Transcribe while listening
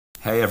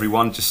Hey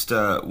everyone, just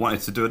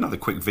wanted to do another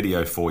quick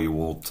video for you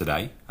all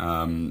today.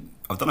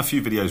 I've done a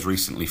few videos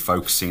recently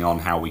focusing on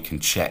how we can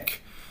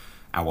check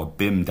our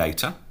BIM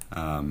data,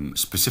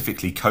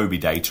 specifically COBie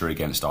data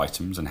against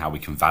items, and how we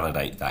can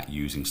validate that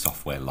using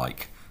software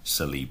like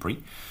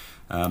COBie.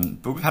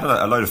 But we've had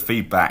a load of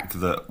feedback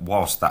that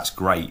whilst that's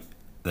great,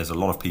 there's a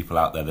lot of people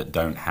out there that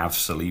don't have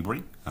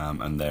COBie,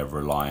 and they're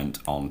reliant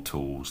on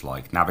tools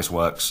like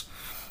Navisworks,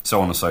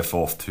 so on and so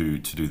forth to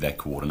do their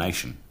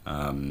coordination.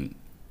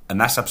 And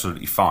that's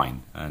absolutely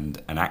fine,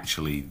 and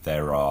actually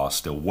there are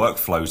still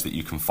workflows that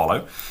you can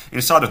follow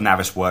inside of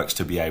Navisworks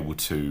to be able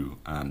to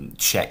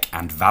check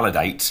and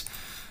validate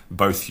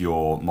both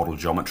your model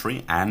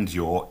geometry and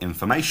your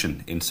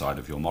information inside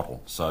of your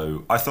model.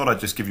 So I thought I'd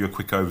just give you a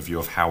quick overview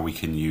of how we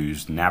can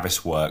use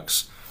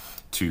Navisworks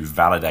to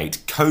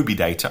validate COBie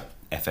data,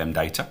 FM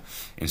data,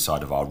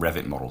 inside of our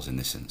Revit models in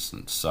this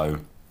instance. So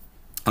I'm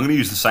going to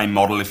use the same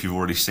model if you've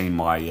already seen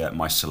my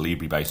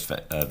COBie based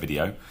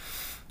video.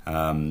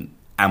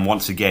 And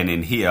once again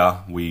in here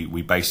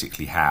we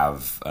basically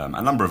have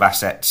a number of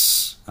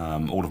assets,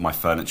 all of my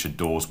furniture,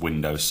 doors,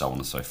 windows, so on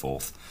and so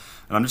forth.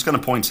 And I'm just going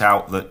to point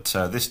out that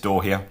this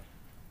door here,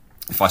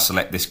 if I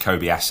select this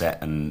COBie asset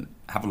and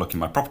have a look in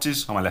my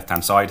properties on my left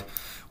hand side,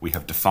 we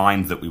have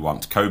defined that we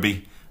want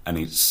COBie, and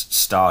it's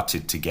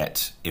started to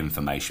get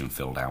information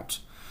filled out.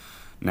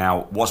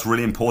 Now, what's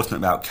really important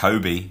about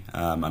COBie,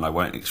 and I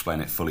won't explain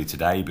it fully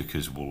today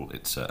because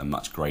it's a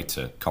much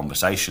greater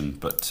conversation,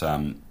 but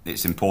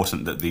it's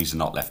important that these are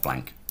not left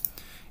blank.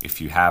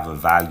 If you have a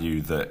value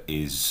that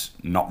is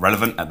not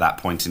relevant at that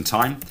point in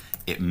time,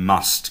 it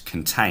must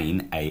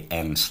contain a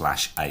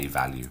n/a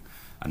value,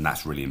 and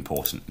that's really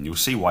important, and you'll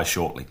see why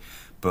shortly.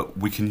 But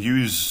we can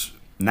use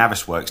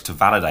Navisworks to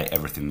validate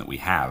everything that we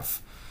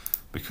have,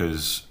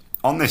 because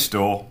on this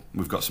door,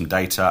 we've got some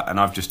data, and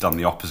I've just done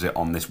the opposite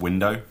on this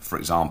window. For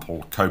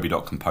example,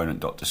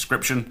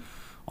 COBie.component.description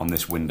on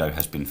this window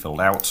has been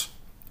filled out.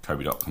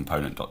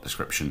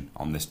 COBie.component.description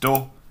on this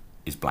door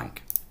is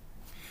blank.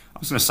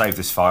 I'm just going to save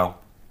this file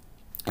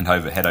and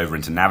head over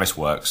into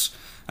Navisworks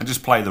and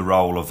just play the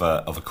role of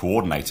a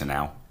coordinator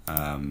now.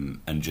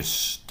 And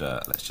just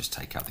let's just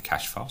take out the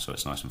cache file so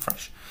it's nice and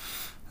fresh.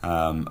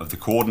 Of the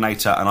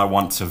coordinator, and I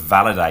want to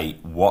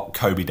validate what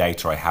COBie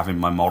data I have in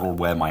my model,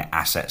 where my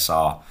assets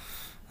are,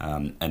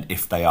 and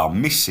if they are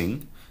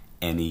missing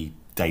any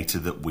data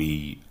that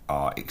we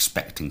are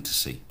expecting to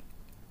see.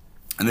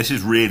 And this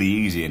is really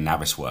easy in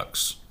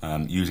Navisworks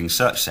using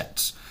search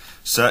sets.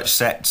 Search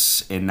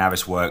sets in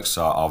Navisworks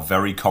are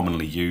very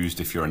commonly used.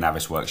 If you're a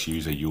Navisworks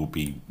user, you'll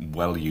be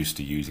well used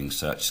to using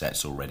search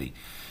sets already.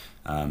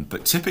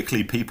 But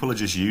typically people are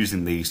just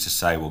using these to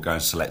say, well, go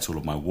and select all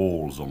of my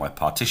walls or my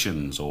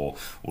partitions or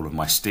all of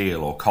my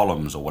steel or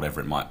columns or whatever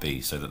it might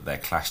be, so that their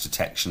clash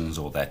detections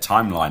or their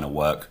timeline of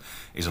work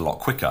is a lot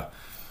quicker.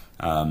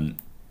 I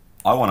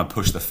want to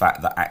push the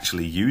fact that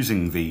actually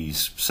using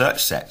these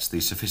search sets,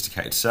 these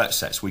sophisticated search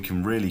sets, we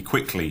can really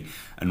quickly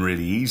and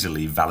really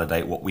easily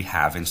validate what we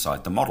have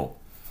inside the model.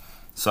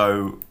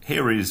 So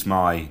here is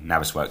my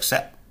Navisworks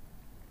set,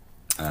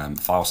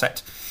 file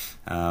set.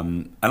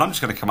 And I'm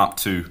just going to come up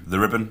to the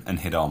ribbon and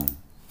hit on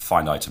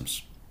Find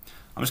Items.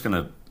 I'm just going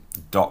to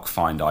dock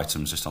Find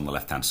Items just on the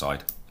left hand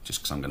side, just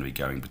because I'm going to be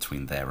going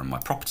between there and my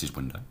Properties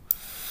window.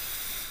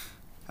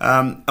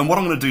 And what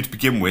I'm going to do to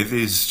begin with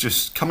is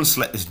just come and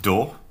select this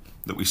door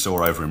that we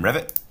saw over in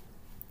Revit.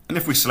 And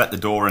if we select the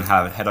door and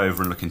head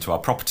over and look into our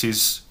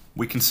Properties,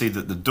 we can see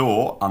that the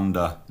door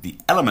under the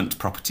Element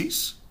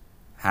Properties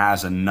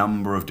has a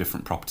number of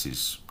different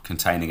properties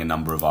containing a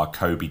number of our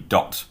COBie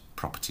dot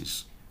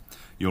properties.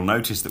 You'll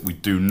notice that we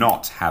do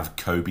not have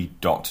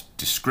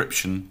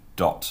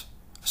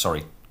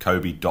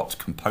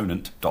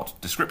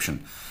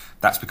COBie.component.description.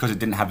 That's because it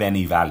didn't have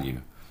any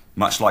value.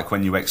 Much like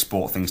when you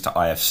export things to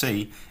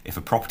IFC, if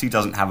a property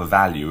doesn't have a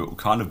value, it will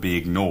kind of be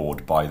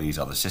ignored by these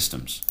other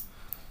systems.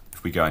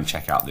 If we go and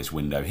check out this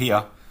window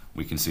here,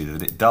 we can see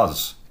that it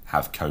does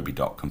have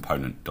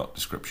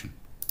COBie.component.description.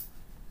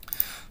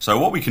 So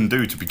what we can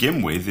do to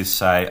begin with is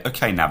say,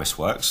 okay,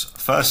 Navisworks,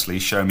 firstly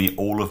show me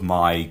all of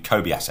my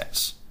COBie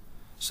assets.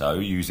 So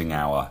using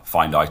our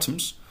Find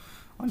Items,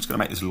 I'm just going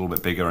to make this a little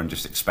bit bigger and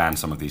just expand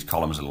some of these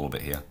columns a little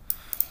bit here.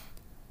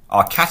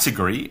 Our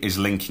category is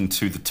linking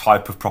to the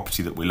type of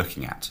property that we're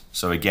looking at.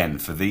 So again,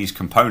 for these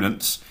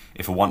components,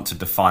 if I want to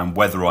define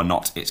whether or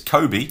not it's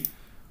COBie,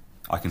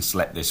 I can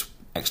select this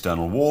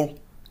external wall,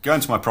 go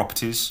into my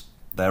properties,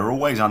 they're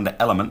always under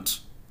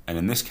Element, and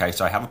in this case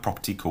I have a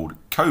property called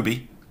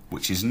COBie,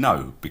 which is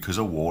no, because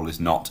a wall is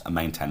not a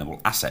maintainable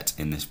asset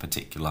in this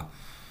particular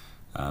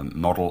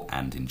model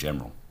and in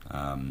general.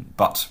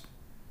 But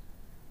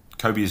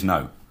COBie is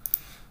no.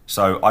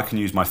 So I can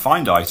use my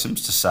Find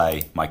Items to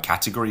say my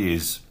category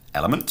is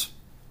Element,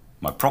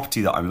 my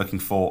property that I'm looking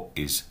for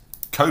is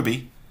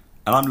COBie,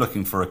 and I'm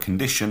looking for a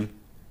condition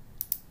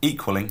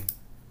equaling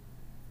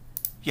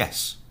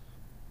yes.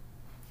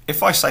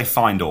 If I say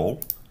Find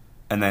All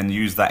and then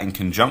use that in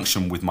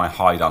conjunction with my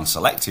Hide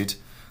Unselected,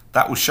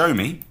 that will show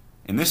me,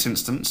 in this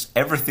instance,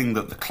 everything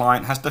that the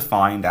client has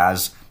defined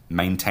as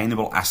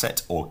maintainable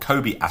asset or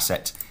COBie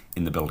asset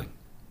in the building.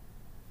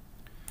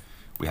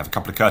 We have a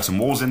couple of curtain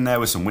walls in there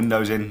with some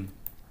windows in.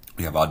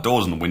 We have our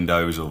doors and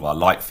windows, all of our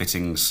light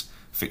fittings,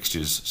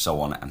 fixtures,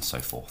 so on and so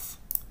forth.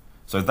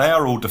 So they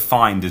are all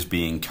defined as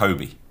being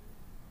COBie.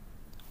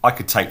 I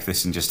could take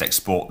this and just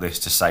export this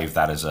to save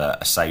that as a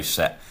save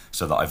set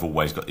so that I've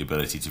always got the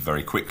ability to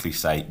very quickly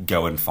say,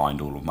 go and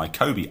find all of my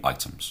COBie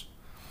items.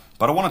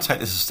 But I want to take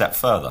this a step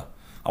further.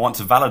 I want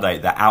to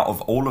validate that out of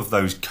all of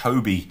those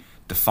COBie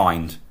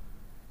defined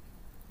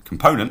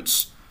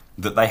components,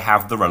 that they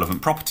have the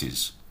relevant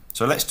properties.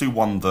 So let's do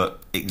one that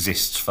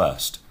exists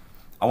first.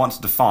 I want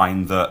to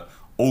define that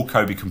all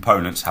COBie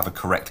components have a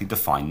correctly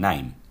defined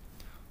name.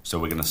 So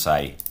we're going to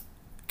say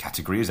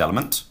category is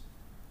element,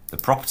 the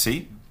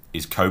property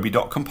is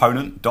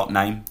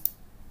COBie.component.name,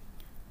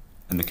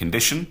 and the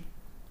condition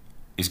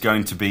is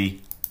going to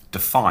be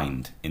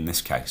defined in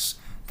this case.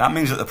 That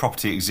means that the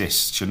property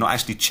exists. You're not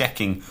actually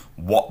checking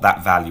what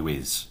that value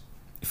is.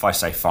 If I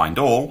say find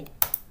all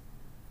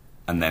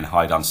and then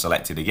hide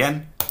unselected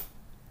again,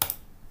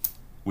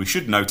 we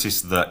should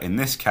notice that in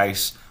this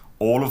case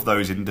all of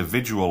those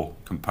individual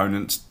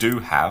components do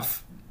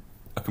have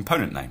a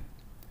component name.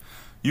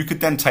 You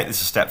could then take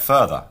this a step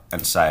further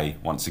and say,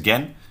 once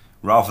again,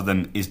 rather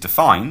than is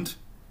defined,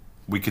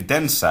 we could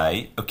then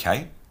say,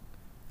 okay,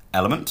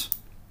 element,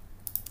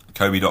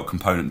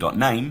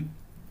 COBie.component.name,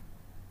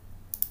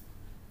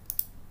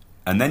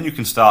 and then you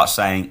can start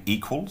saying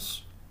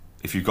equals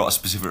if you've got a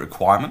specific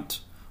requirement,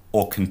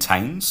 or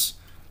contains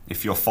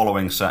if you're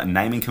following certain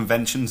naming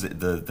conventions.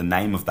 The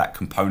name of that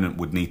component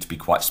would need to be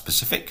quite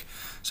specific.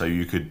 So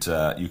you could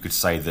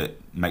say that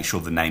make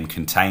sure the name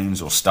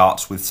contains or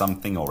starts with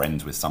something or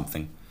ends with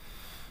something,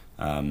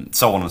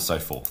 so on and so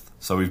forth.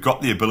 So we've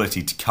got the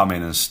ability to come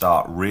in and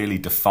start really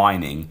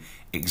defining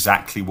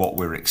exactly what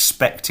we're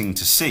expecting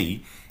to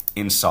see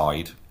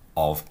inside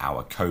of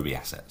our COBie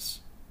assets.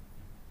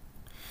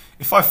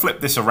 If I flip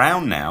this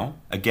around now,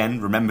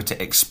 again, remember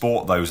to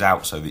export those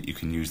out so that you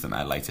can use them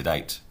at a later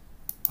date.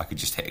 I could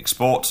just hit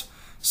export,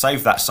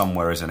 save that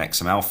somewhere as an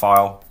XML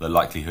file. The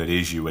likelihood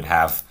is you would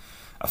have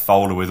a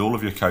folder with all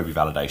of your COBie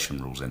validation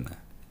rules in there.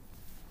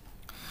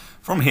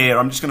 From here,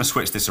 I'm just going to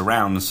switch this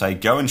around and say,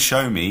 go and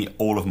show me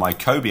all of my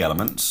COBie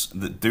elements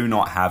that do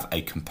not have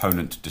a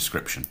component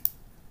description.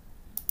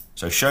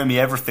 So show me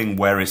everything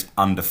where it's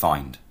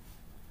undefined.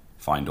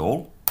 Find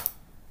all.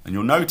 And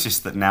you'll notice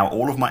that now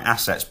all of my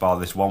assets bar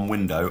this one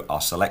window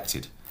are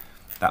selected.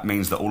 That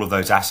means that all of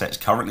those assets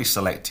currently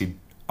selected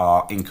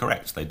are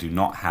incorrect. They do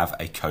not have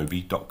a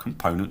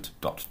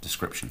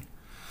COBie.component.description.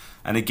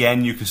 And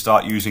again, you can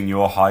start using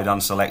your hide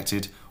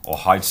unselected or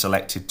hide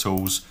selected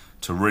tools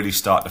to really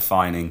start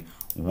defining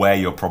where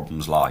your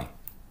problems lie.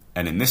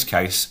 And in this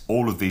case,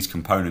 all of these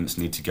components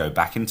need to go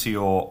back into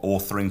your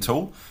authoring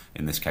tool,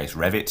 in this case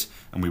Revit,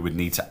 and we would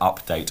need to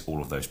update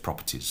all of those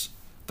properties.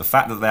 The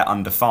fact that they're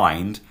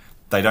undefined,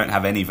 they don't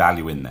have any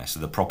value in there, so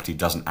the property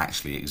doesn't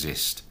actually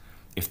exist.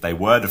 If they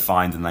were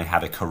defined and they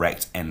had a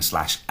correct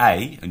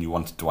n/a and you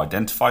wanted to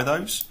identify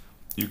those,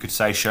 you could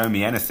say show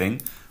me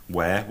anything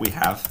where we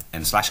have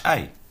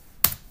n/a.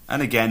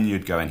 And again,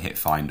 you'd go and hit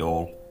find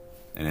all.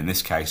 And in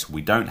this case,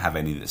 we don't have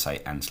any that say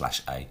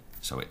n/a,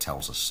 so it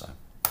tells us so.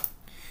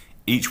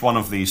 Each one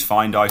of these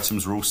find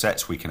items rule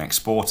sets we can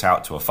export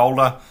out to a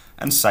folder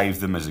and save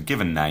them as a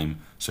given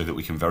name so that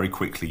we can very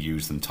quickly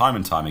use them time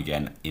and time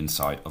again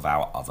inside of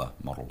our other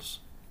models.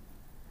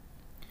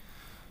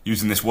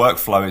 Using this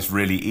workflow, it's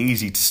really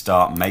easy to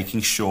start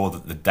making sure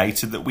that the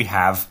data that we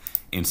have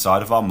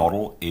inside of our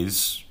model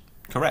is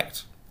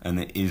correct and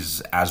it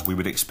is as we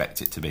would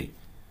expect it to be.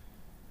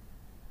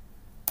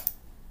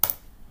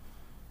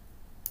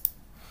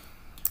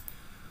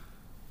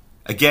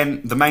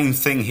 Again, the main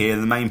thing here,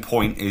 the main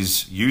point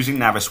is using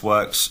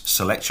Navisworks,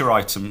 select your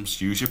items,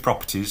 use your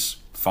properties,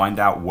 find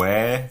out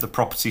where the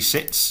property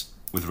sits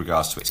with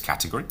regards to its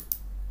category,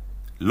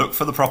 look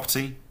for the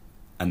property,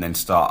 and then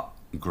start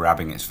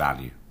grabbing its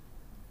value.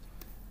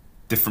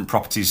 Different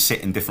properties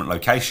sit in different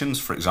locations.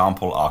 For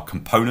example, our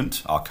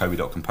component, our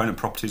COBie.component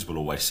properties will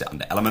always sit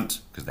under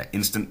element because they're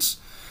instance.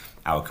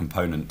 Our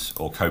component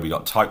or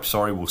COBie.type,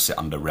 will sit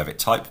under Revit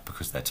type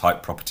because they're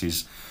type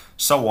properties,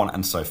 so on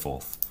and so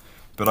forth.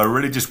 But I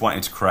really just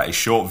wanted to create a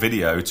short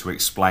video to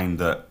explain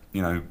that,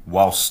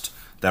 whilst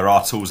there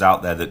are tools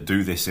out there that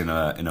do this in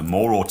a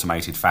more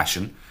automated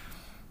fashion,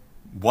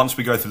 once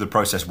we go through the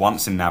process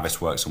once in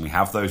Navisworks and we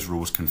have those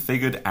rules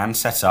configured and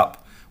set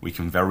up, we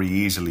can very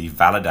easily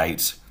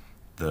validate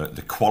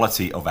the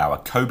quality of our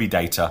COBie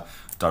data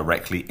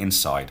directly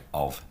inside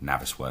of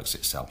Navisworks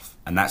itself.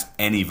 And that's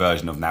any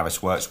version of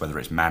Navisworks, whether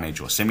it's Manage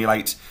or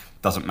Simulate,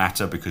 doesn't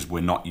matter because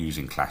we're not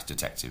using Clash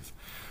Detective.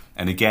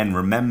 And again,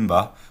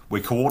 remember,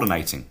 we're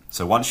coordinating.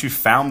 So once you've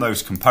found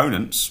those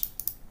components,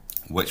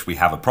 which we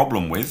have a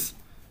problem with,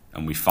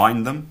 and we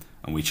find them,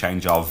 and we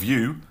change our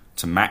view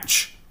to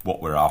match what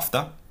we're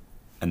after,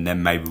 and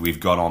then maybe we've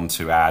gone on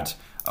to add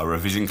a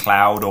revision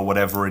cloud or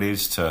whatever it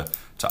is to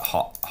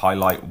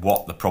highlight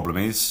what the problem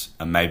is,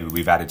 and maybe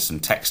we've added some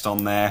text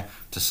on there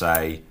to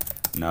say,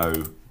 no,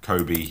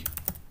 COBie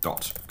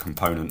dot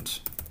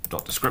component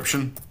dot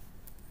description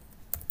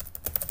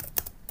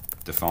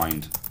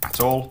defined at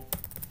all.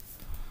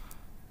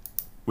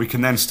 We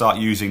can then start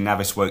using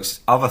Navisworks'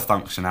 other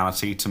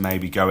functionality to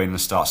maybe go in and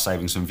start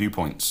saving some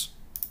viewpoints.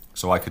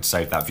 So I could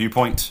save that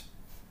viewpoint.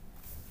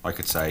 I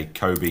could say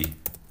COBie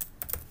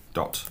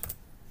dot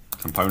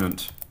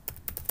component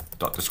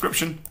dot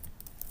description.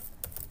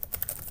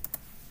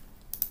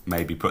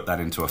 Maybe put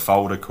that into a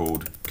folder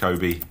called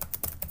COBie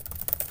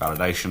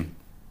validation.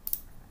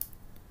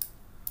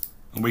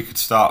 And we could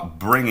start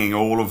bringing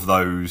all of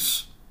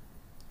those,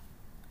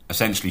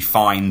 essentially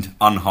find,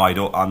 unhide,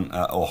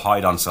 or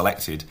hide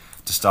unselected,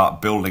 to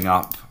start building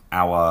up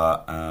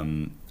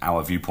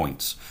our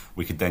viewpoints.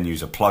 We could then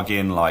use a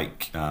plugin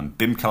like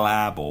BIM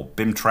Collab or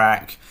BIM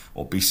Track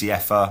or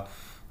BCFer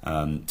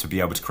to be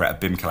able to create a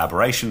BIM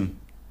collaboration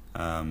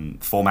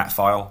format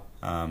file,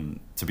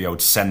 to be able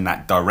to send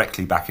that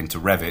directly back into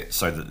Revit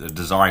so that the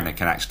designer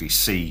can actually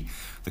see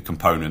the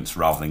components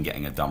rather than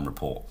getting a dumb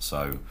report.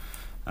 So,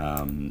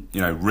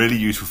 really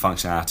useful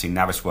functionality.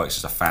 Navisworks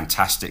is a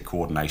fantastic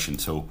coordination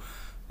tool,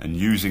 and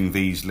using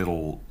these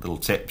little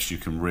tips, you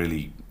can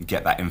really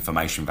get that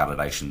information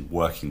validation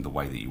working the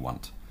way that you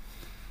want.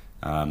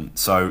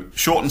 So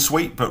short and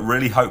sweet, but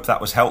really hope that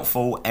was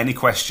helpful. Any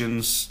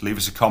questions, leave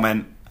us a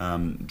comment,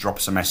 drop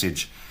us a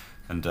message,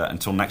 and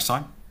until next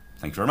time,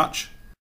 thank you very much.